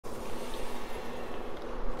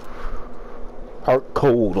Heart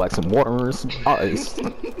cold like some water and some ice.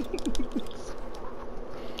 Them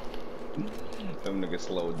niggas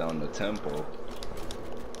slowed down the tempo.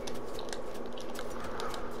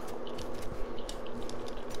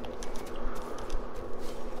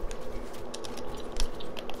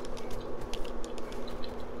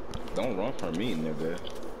 Don't run from me, nigga.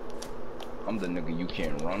 I'm the nigga you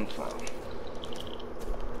can't run from.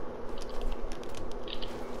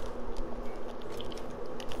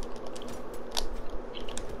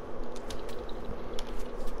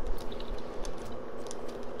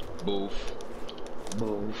 Boof.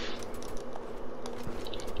 Boof.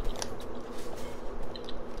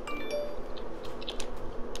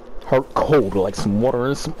 Heart cold like some water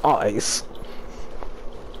and some ice.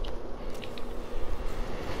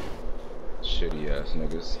 Shitty ass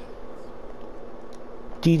niggas.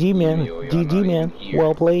 GG man, Yo, GG man,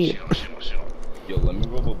 well played. Yo, let me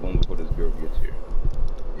roll a boom before this girl gets here.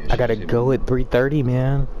 Yeah, I gotta go at 3:30,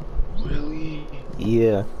 man. Really?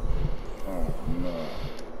 Yeah. Oh no.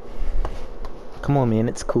 Come on, man,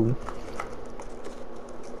 it's cool.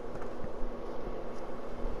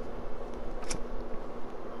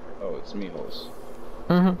 Oh, it's me, host.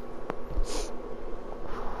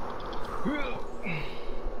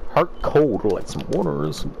 Heart cold like some water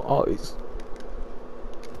and some ice.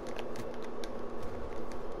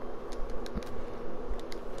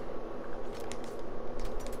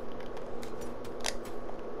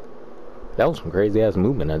 That was some crazy ass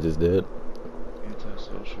movement I just did.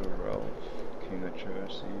 Antisocial Ralph, King of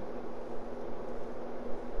Chelsea.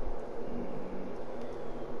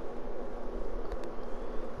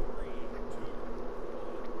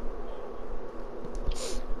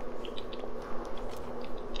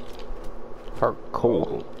 Heart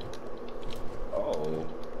cold. Oh.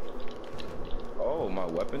 Oh, my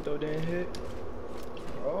weapon though didn't hit?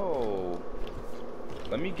 Oh.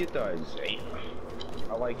 Let me get the Isaiah.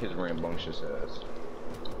 I like his rambunctious ass.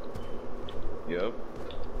 Yep.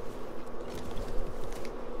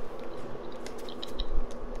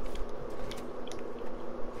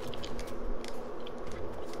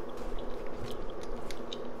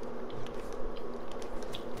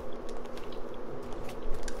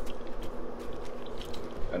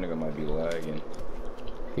 That nigga might be lagging.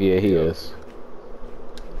 Yeah, he is.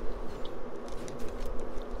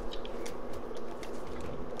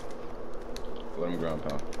 Let him ground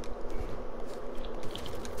pound.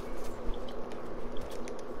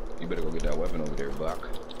 You better go get that weapon over there, Black.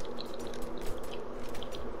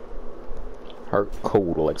 Heart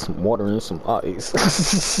cold like some water and some ice.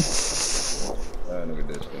 That nigga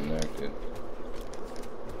disconnected.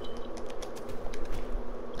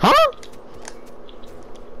 Huh?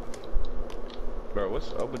 Bro,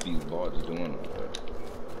 what's up with these bots doing all that?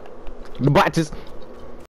 The bot just